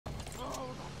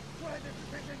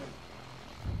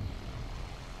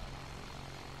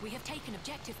We have taken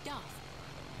objective Duff.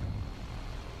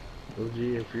 OG,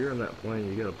 if you're in that plane,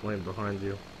 you got a plane behind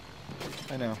you.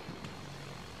 I know.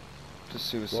 Just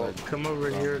suicide. Well, come over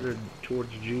here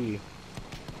towards G.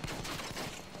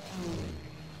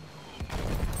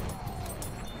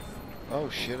 Oh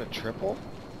shit, a triple?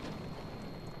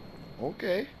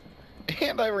 Okay.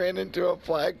 And I ran into a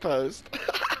flag post.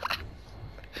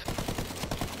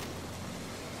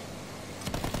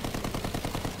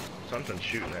 Something's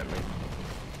shooting at me.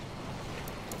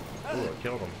 Ooh, I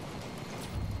killed him.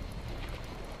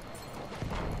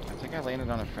 I think I landed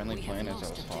on a friendly We plane have as I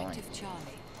lost was falling. objective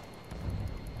Charlie.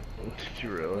 Did you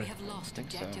really? We have lost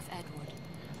think so. objective Edward.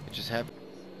 It just happened.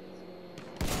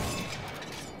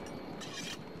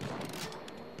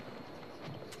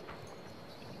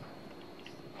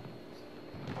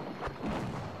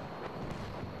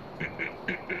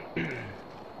 We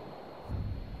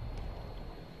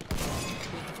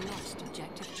have lost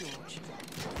objective George.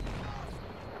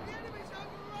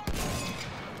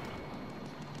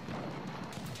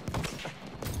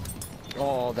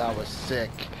 Oh, that was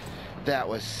sick. That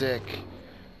was sick.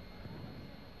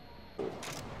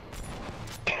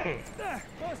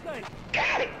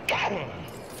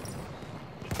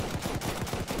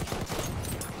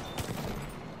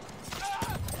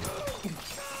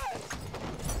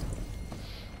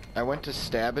 I went to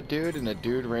stab a dude, and a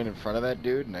dude ran in front of that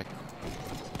dude, and I...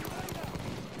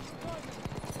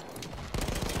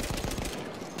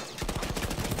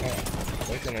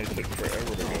 Thinking they took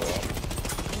forever to go off.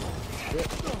 Shit.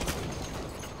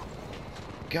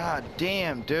 God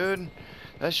damn, dude.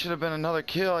 That should have been another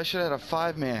kill. I should have had a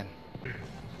 5-man.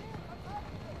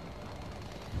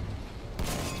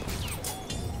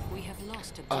 We have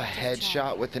lost A objective headshot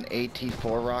Charlie. with an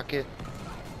AT-4 rocket?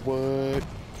 What?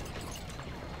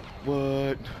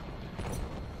 What?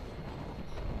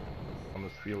 On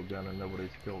this field gun and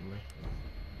nobody's killed me.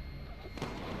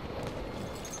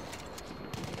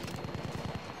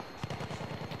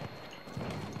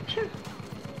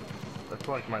 That's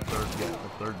like my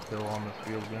third kill on this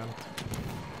field gun.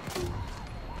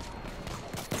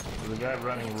 There's a guy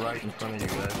running right in front of you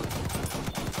guys.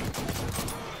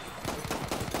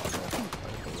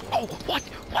 Oh, what?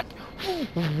 What?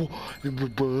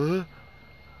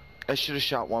 I should have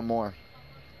shot one more.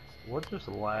 What just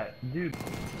lag? Dude.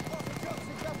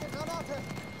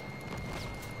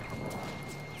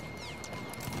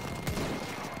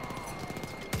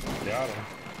 Got him.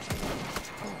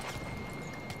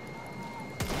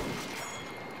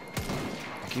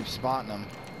 Keep spotting them.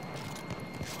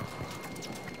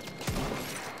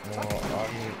 Well,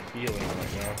 I'm healing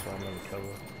right now, so I'm in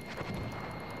cover.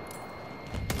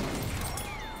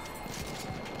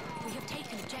 We have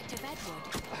taken objective Edward.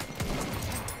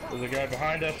 There's a guy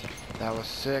behind us. That was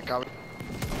sick. I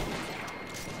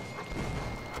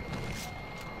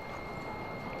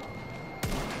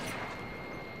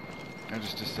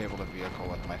just disabled a vehicle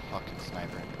with my fucking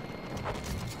sniper.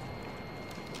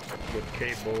 With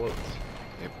K bullets.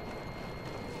 Yep.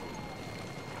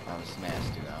 That was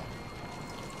nasty though.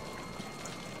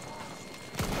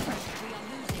 We are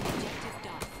losing objective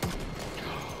Duff.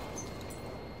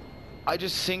 I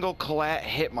just single collat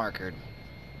hit markered.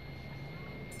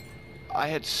 I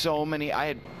had so many.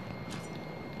 Objective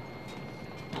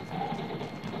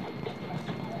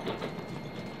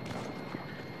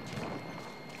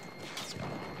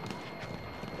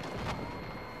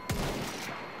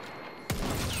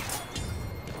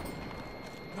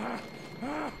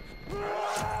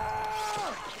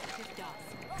Duff.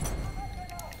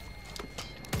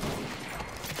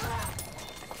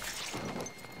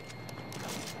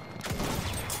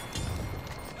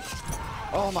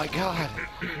 Oh my god!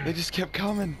 They just kept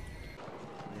coming.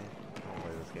 I'll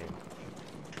play this game.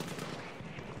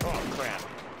 Oh crap.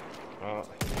 Oh,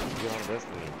 you're on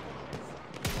Destiny.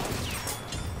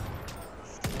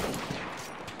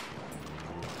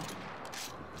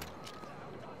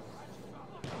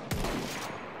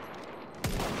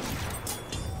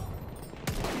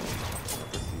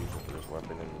 Let's see if there's a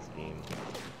weapon in this game.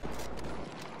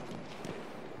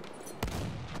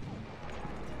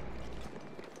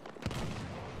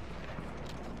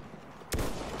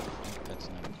 That's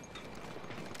not.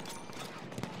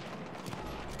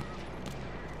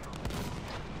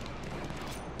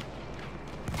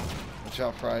 Watch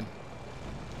out, Fried.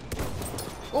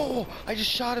 Oh, I just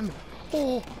shot him.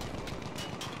 Oh,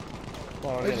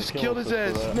 Oh, I just killed his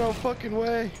ass. No fucking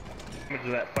way. How much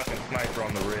is that fucking sniper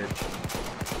on the ridge?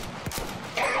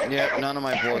 Yep, none of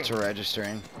my bullets are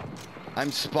registering.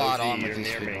 I'm spot OG, on you're with these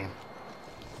near people. me.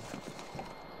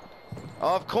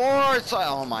 Of course!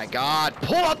 Oh my god!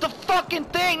 Pull out the fucking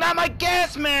thing, not my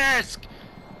gas mask!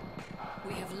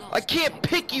 We have lost I can't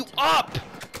pick you up!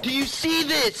 Do you see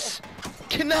this?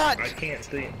 Cannot! I can't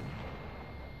see.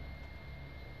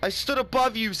 I stood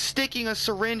above you, sticking a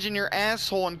syringe in your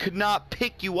asshole and could not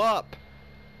pick you up.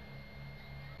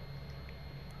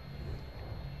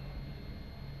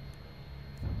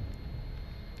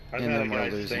 I've And had a then we're guy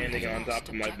losing. standing on top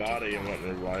of my body and went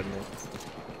and revived me.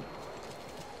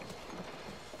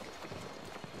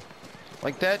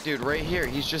 Like that dude right here,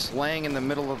 he's just laying in the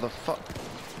middle of the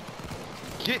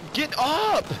Get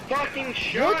up! Fucking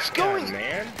shotgun, What's going-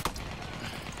 man?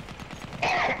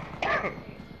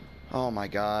 Oh my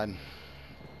god.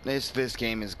 This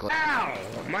game is glitched. Ow!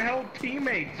 My whole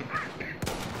teammates.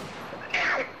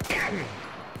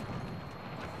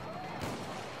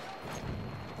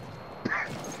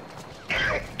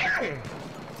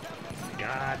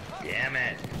 God damn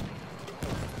it.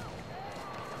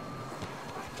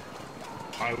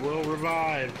 I will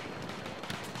revive.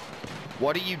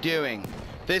 What are you doing?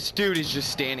 This dude is just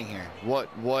standing here. What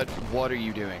are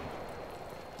you doing?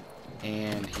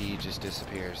 And he just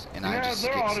disappears. And I just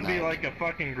there get ought to be sniped. like a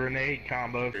fucking grenade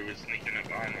combo. He was sneaking up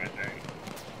behind my thing.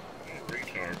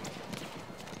 Retard.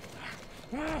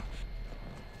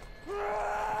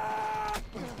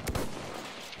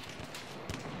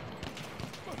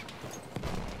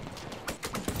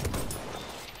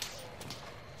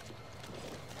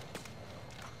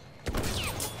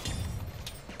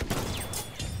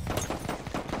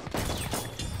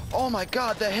 Oh my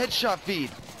god, the headshot feed!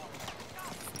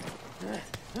 We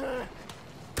are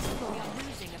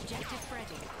losing objective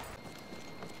Freddy.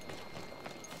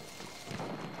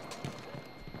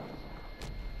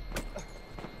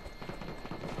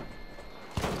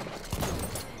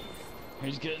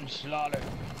 He's getting slaughtered.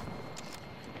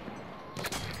 I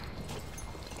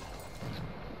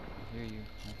hear you.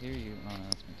 I hear you. Oh, no,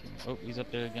 that's my teammate. Oh, he's up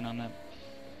there again on that.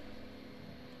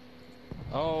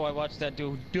 Oh, I watched that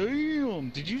dude. Damn!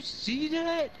 Did you see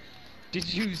that?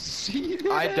 Did you see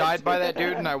that? I died by that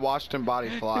dude and I watched him body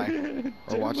fly.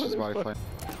 Or watched his body fly.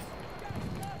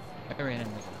 I ran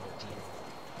into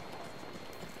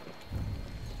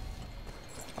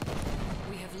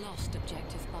We have lost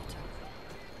objective butter.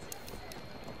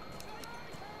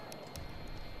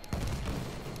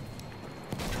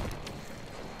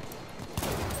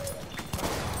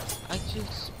 I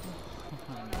just...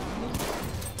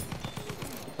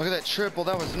 Look at that triple,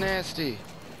 that was nasty.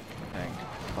 Dang,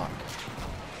 fuck.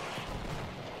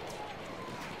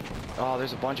 Oh,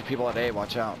 there's a bunch of people at A,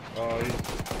 watch out. Oh,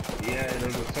 yeah,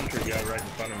 there's a sentry guy right in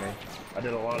front of me. I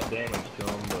did a lot of damage to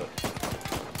him, but...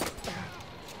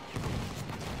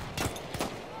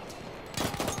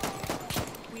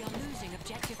 We are losing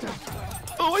objective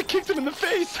butter. Oh, I kicked him in the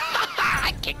face!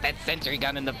 I kicked that sentry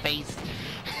gun in the face!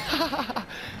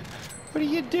 What are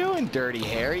you doing, Dirty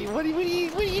Harry? What are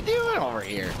you doing over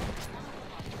here?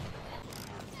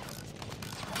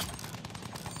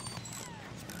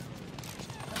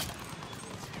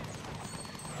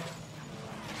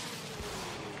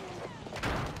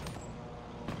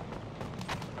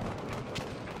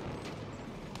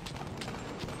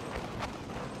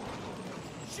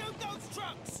 Shoot those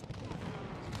trucks!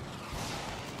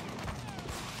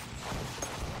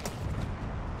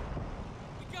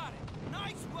 We got it!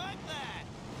 Nice work there!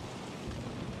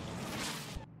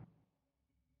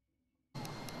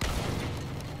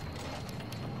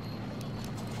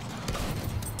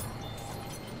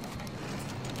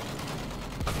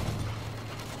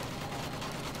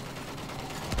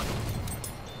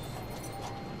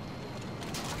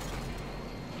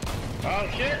 Oh,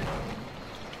 shit!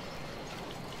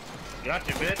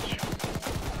 Gotcha, bitch.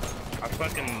 I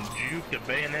fucking juked a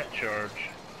bayonet charge.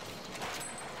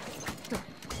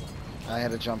 I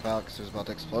had to jump out because it was about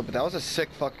to explode, but that was a sick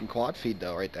fucking quad feed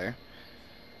though, right there.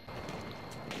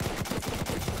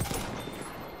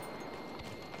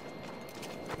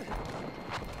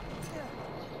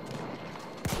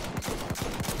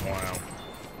 Wow.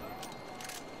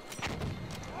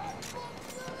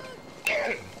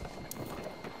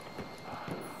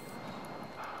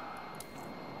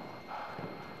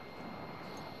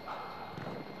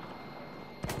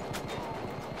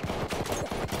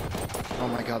 Oh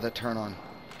my god, that turn on.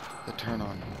 The turn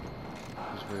on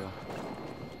was real.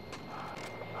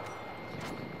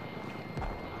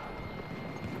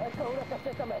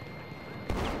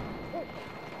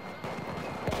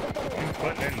 I'm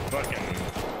putting in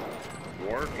fucking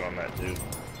work on that dude.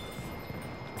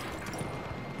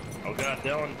 Oh god,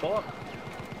 Dylan, pull up.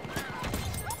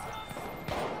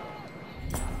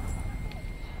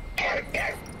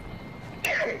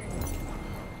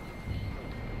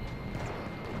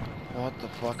 What the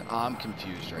fuck? I'm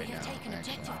confused right We have now. taken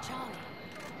Actually. objective Charlie.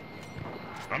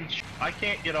 I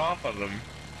can't get off of him.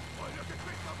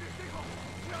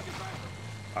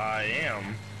 I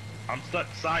am. I'm stuck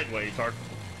sideways.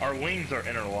 Our wings are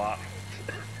interlocked.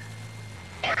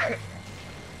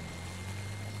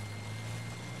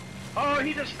 Oh,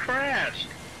 he just crashed!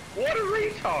 What a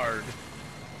retard!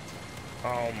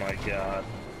 Oh my god.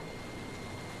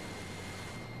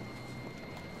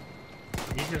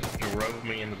 He just drove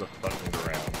me into the fucking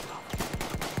ground.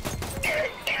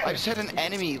 I just had an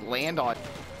enemy land on.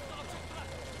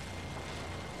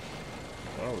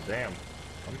 Oh damn.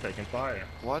 I'm taking fire.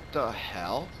 What the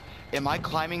hell? Am I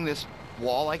climbing this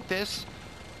wall like this?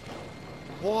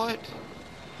 What?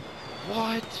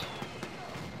 What?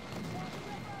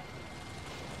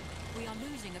 We are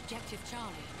losing objective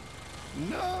Charlie.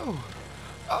 No!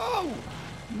 Oh!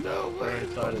 No way! They're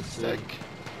inside I'm it, sick.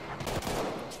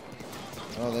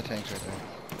 Oh, the tank's right there.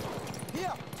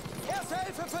 Hier! Erste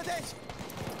Hilfe für dich!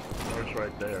 It's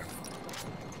right there.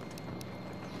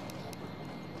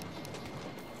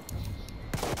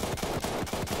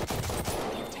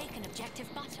 We have taken objective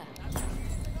butter.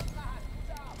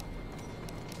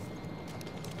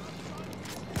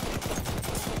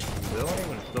 Bill ain't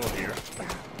even still here.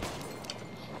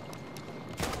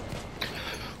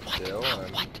 Bill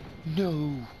and What?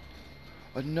 No!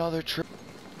 Another trip.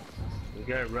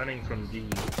 the guy running from D.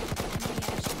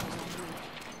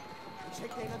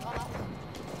 Schick den in Hammer!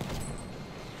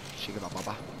 Shiga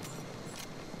baba.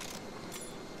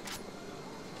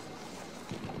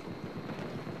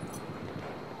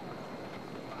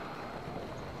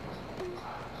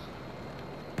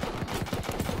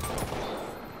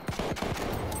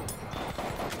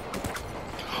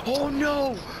 Oh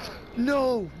no!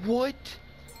 No! What?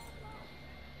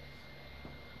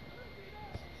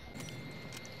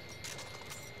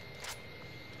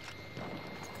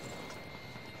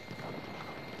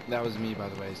 That was me, by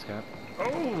the way, Scott.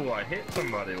 Oh, I hit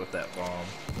somebody with that bomb.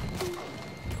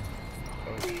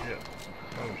 Oh shit.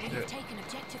 Oh We have shit. taken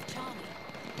objective Charlie.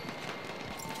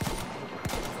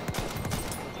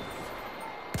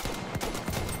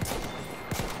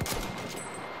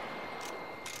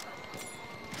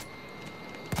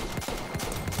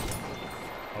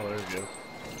 Oh, there he goes.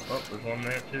 Oh, there's one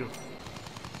there too.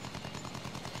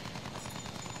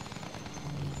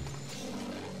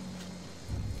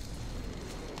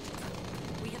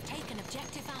 We have taken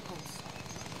objective apples.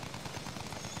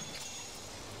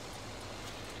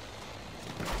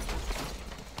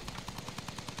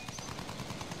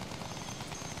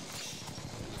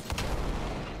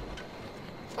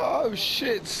 Oh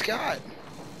shit, Scott!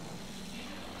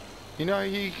 You know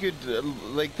you could,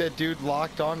 like that dude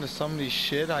locked on to somebody's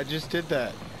shit? I just did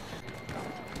that.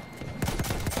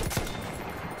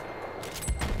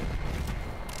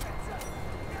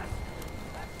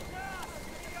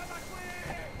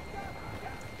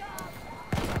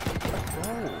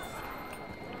 Oh.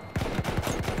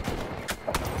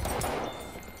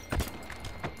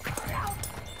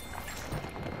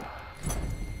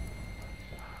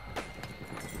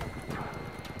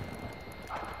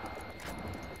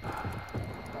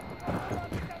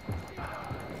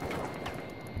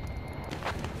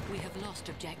 We have lost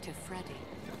objective Freddy.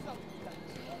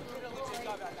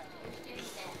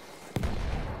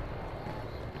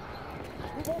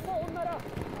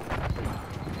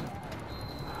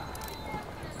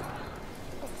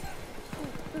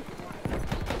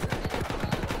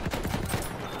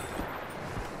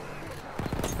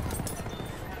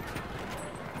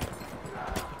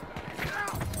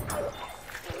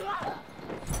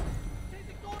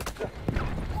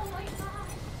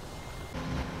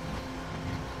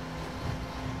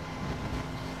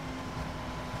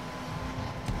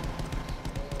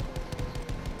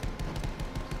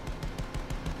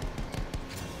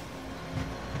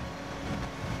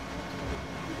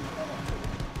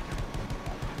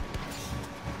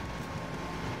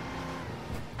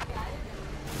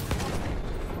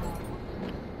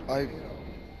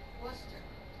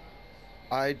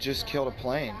 I just killed a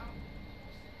plane.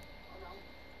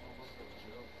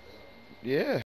 Yeah.